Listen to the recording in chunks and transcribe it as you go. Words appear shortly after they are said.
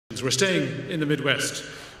So we're staying in the Midwest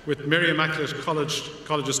with Mary Immaculate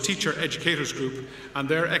College's Teacher Educators Group and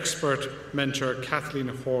their expert mentor, Kathleen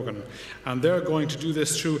Horgan. And they're going to do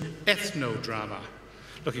this through ethnodrama.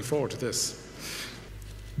 Looking forward to this.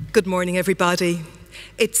 Good morning, everybody.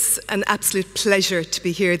 It's an absolute pleasure to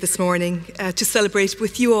be here this morning to celebrate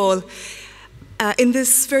with you all in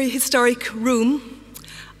this very historic room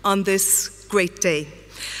on this great day.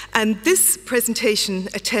 And this presentation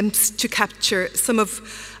attempts to capture some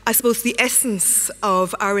of, I suppose, the essence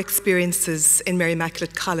of our experiences in Mary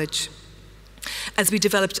Immaculate College as we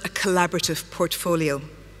developed a collaborative portfolio.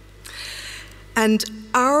 And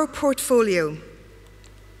our portfolio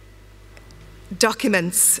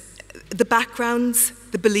documents the backgrounds,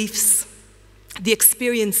 the beliefs, the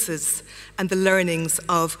experiences, and the learnings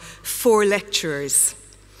of 4 lecturers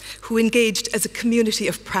who engaged as a community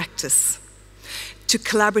of practice to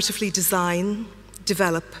collaboratively design,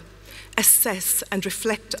 develop, assess, and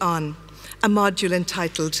reflect on a module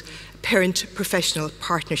entitled Parent-Professional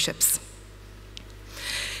Partnerships.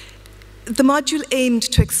 The module aimed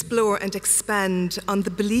to explore and expand on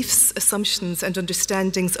the beliefs, assumptions, and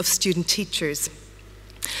understandings of student teachers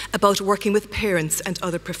about working with parents and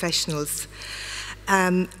other professionals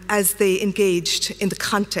as they engaged in the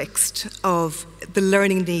context of the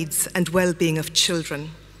learning needs and well-being of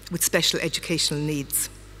children with special educational needs.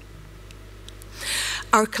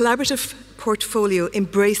 Our collaborative portfolio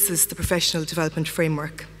embraces the professional development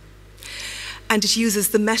framework, and it uses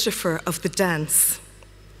the metaphor of the dance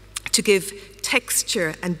to give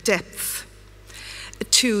texture and depth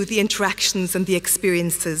to the interactions and the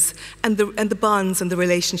experiences and the bonds and the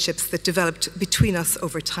relationships that developed between us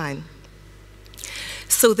over time.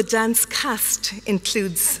 So the dance cast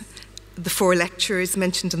includes the 4 lecturers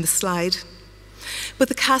mentioned on the slide, but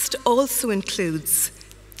the cast also includes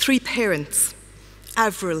 3 parents,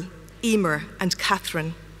 Avril, Emer, and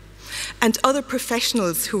Catherine, and other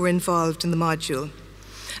professionals who were involved in the module,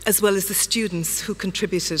 as well as the students who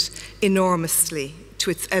contributed enormously to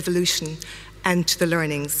its evolution and to the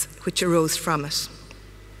learnings which arose from it.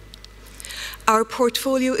 Our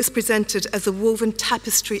portfolio is presented as a woven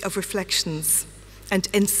tapestry of reflections and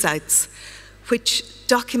insights which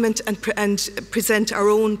document and present our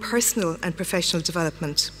own personal and professional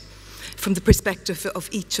development from the perspective of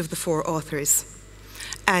each of the 4 authors.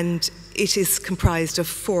 And it is comprised of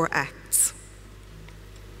 4 acts.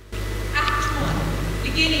 Act 1,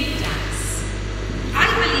 beginning dance. I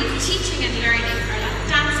believe teaching and learning are like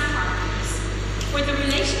dance partners, where the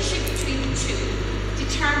relationship between the 2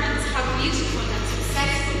 determines how beautiful and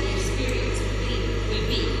successful the experience will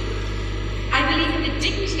be. I believe in the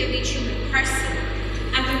dignity of each human person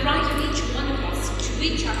and the right of each one of us to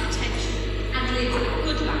reach our potential and live a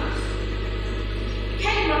good life.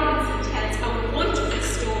 Ken Robinson tells a wonderful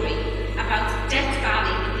story about Death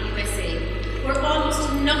Valley in the USA, where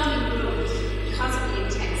almost nothing grows because of the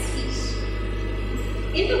intense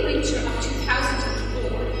heat. In the winter of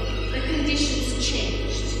 2004, the conditions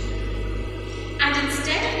changed. And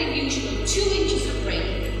instead of the usual 2 inches of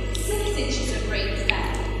rain, 6 inches of rain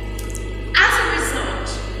fell. As a result,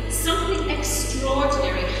 something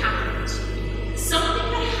extraordinary happened.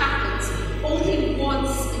 Something that happens only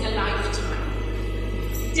once in a lifetime.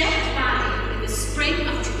 Death Valley in the spring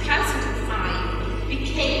of 2005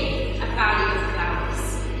 became a valley of flowers.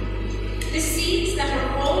 The seeds that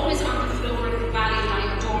are always on the floor of the valley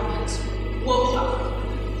lying dormant woke up.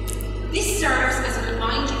 This serves as a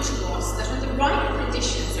reminder to us that when the right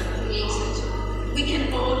conditions are created, we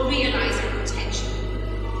can all realize our potential.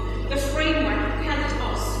 The framework helped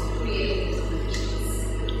us create these conditions.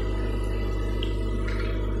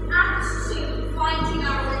 Act 2, finding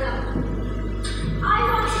our rhythm. I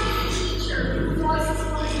want to be a teacher who voices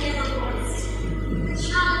what is never voiced. The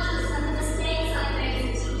challenges and the mistakes I made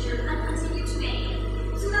as a teacher and continue to make,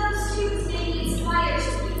 so that the students may be inspired to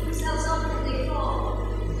pick themselves up when they fall,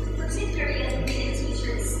 particularly as being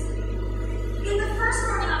teachers. In the first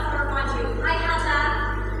morning of our module, I had a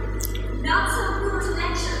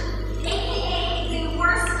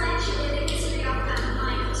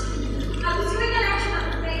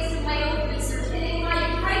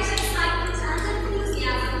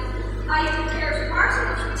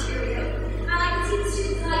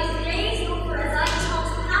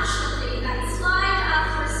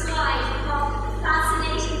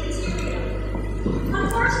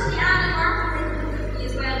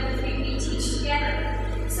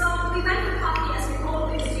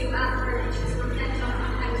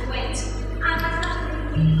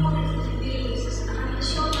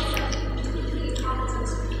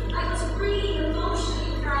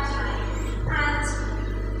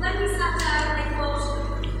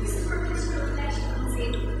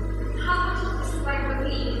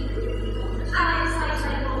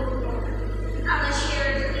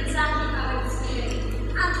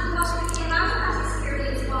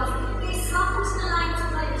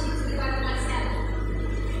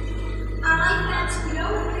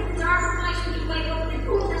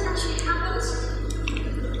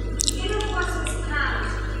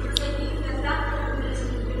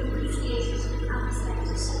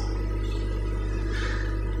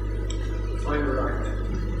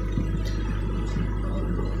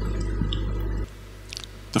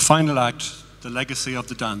The final act, the legacy of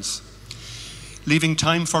the dance. Leaving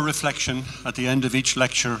time for reflection at the end of each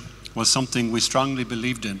lecture was something we strongly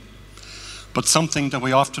believed in, but something that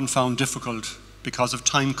we often found difficult because of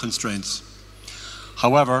time constraints.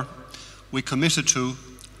 However, we committed to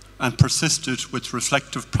and persisted with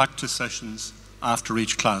reflective practice sessions after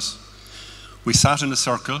each class. We sat in a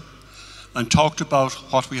circle and talked about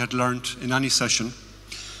what we had learned in any session.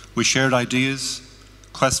 We shared ideas,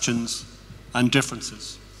 questions, and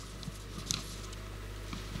differences.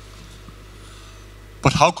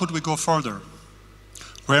 But how could we go further?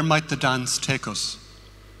 Where might the dance take us?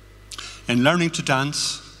 In learning to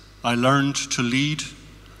dance, I learned to lead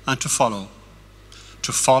and to follow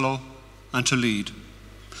and to lead.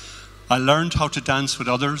 I learned how to dance with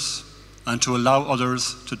others and to allow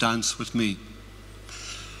others to dance with me.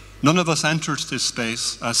 None of us entered this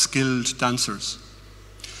space as skilled dancers.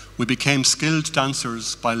 We became skilled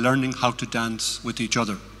dancers by learning how to dance with each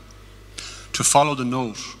other, to follow the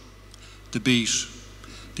note, the beat,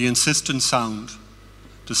 the insistent sound,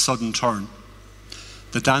 the sudden turn.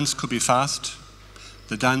 The dance could be fast,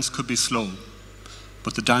 the dance could be slow,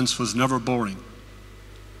 but the dance was never boring.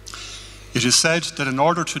 It is said that in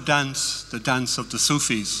order to dance the dance of the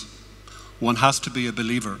Sufis, one has to be a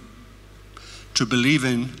believer, to believe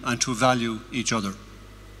in and to value each other,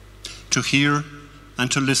 to hear and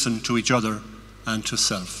to listen to each other and to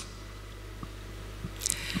self.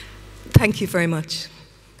 Thank you very much.